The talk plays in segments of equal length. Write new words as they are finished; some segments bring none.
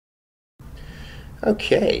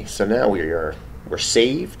Okay, so now we're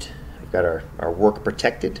saved. We've got our work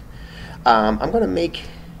protected. I'm going to make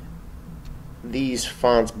these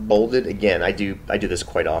fonts bolded. Again, I do this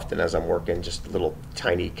quite often as I'm working, just little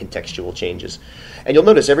tiny contextual changes. And you'll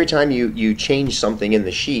notice every time you change something in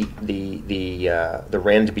the sheet, the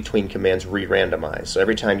rand between commands re-randomize. So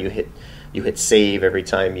every time you hit save, every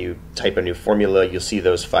time you type a new formula, you'll see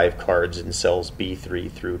those 5 cards in cells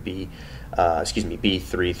B3 through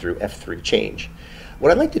B3 through F3 change.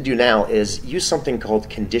 What I'd like to do now is use something called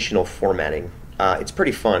conditional formatting. It's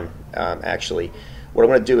pretty fun, actually. What I'm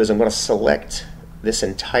going to do is I'm going to select this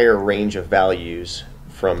entire range of values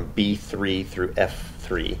from B3 through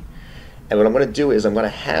F3. And what I'm going to do is I'm going to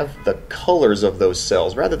have the colors of those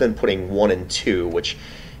cells, rather than putting 1 and 2, which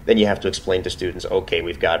then you have to explain to students, okay,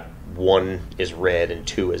 we've got 1 is red and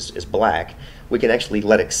 2 is black. We can actually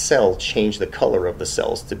let Excel change the color of the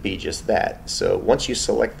cells to be just that. So once you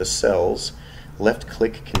select the cells,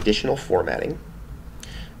 left-click Conditional Formatting.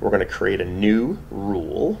 We're going to create a new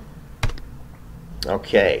rule.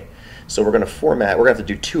 Okay, so we're going to format, we're going to have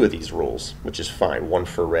to do 2 of these rules, which is fine, 1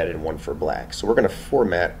 for red and 1 for black. So we're going to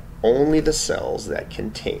format only the cells that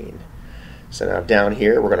contain. So now down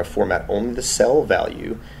here, we're going to format only the cell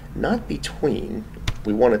value, not between.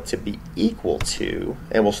 We want it to be equal to,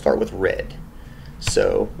 and we'll start with red.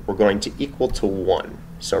 So we're going to equal to 1.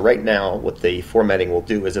 So right now, what the formatting will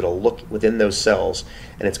do is it'll look within those cells,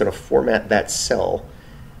 and it's going to format that cell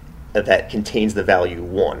that contains the value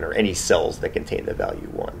 1, or any cells that contain the value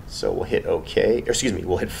 1. So we'll hit OK, or excuse me,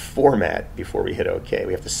 we'll hit Format before we hit OK.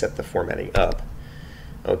 We have to set the formatting up.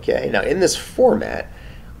 Okay, now in this format,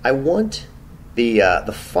 I want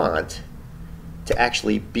the font to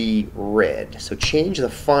actually be red. So change the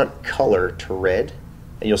font color to red,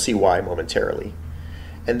 and you'll see why momentarily.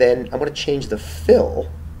 And then I'm going to change the fill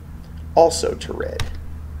also to red.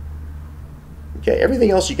 Okay, everything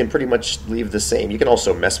else you can pretty much leave the same. You can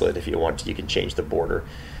also mess with it if you want to. You can change the border.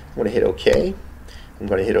 I'm going to hit OK. I'm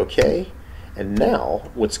going to hit OK. And now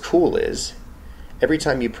what's cool is every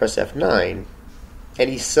time you press F9,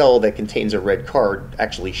 any cell that contains a red card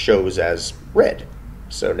actually shows as red.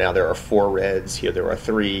 So now there are 4 reds, here there are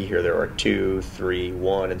 3, here there are 2, 3,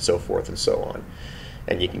 1, and so forth and so on.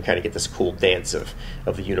 And you can kind of get this cool dance of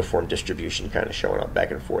the uniform distribution kind of showing up back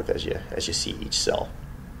and forth as you see each cell.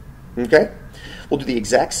 Okay? We'll do the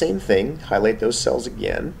exact same thing, highlight those cells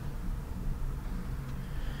again,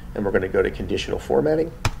 and we're going to go to Conditional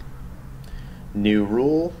Formatting, New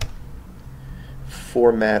Rule,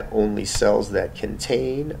 Format only cells that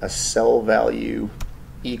contain a cell value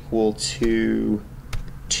equal to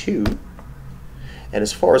 2. And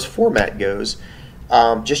as far as format goes,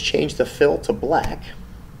 just change the fill to black,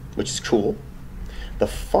 which is cool. The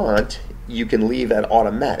font you can leave at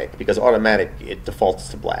automatic, because automatic it defaults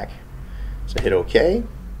to black. So hit OK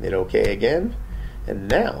again, and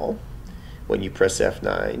now when you press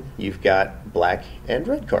F9, you've got black and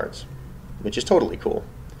red cards, which is totally cool.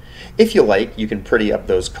 If you like, you can pretty up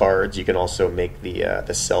those cards. You can also make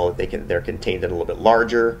the cell that they're contained in a little bit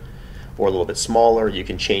larger or a little bit smaller. You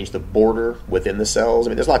can change the border within the cells. I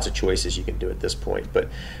mean, there's lots of choices you can do at this point, but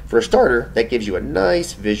for a starter, that gives you a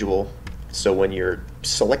nice visual. So when you're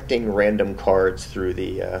selecting random cards through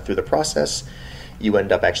the process, you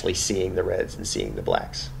end up actually seeing the reds and seeing the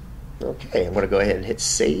blacks. Okay, I'm going to go ahead and hit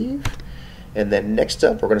save, and then next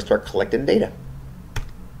up we're going to start collecting data.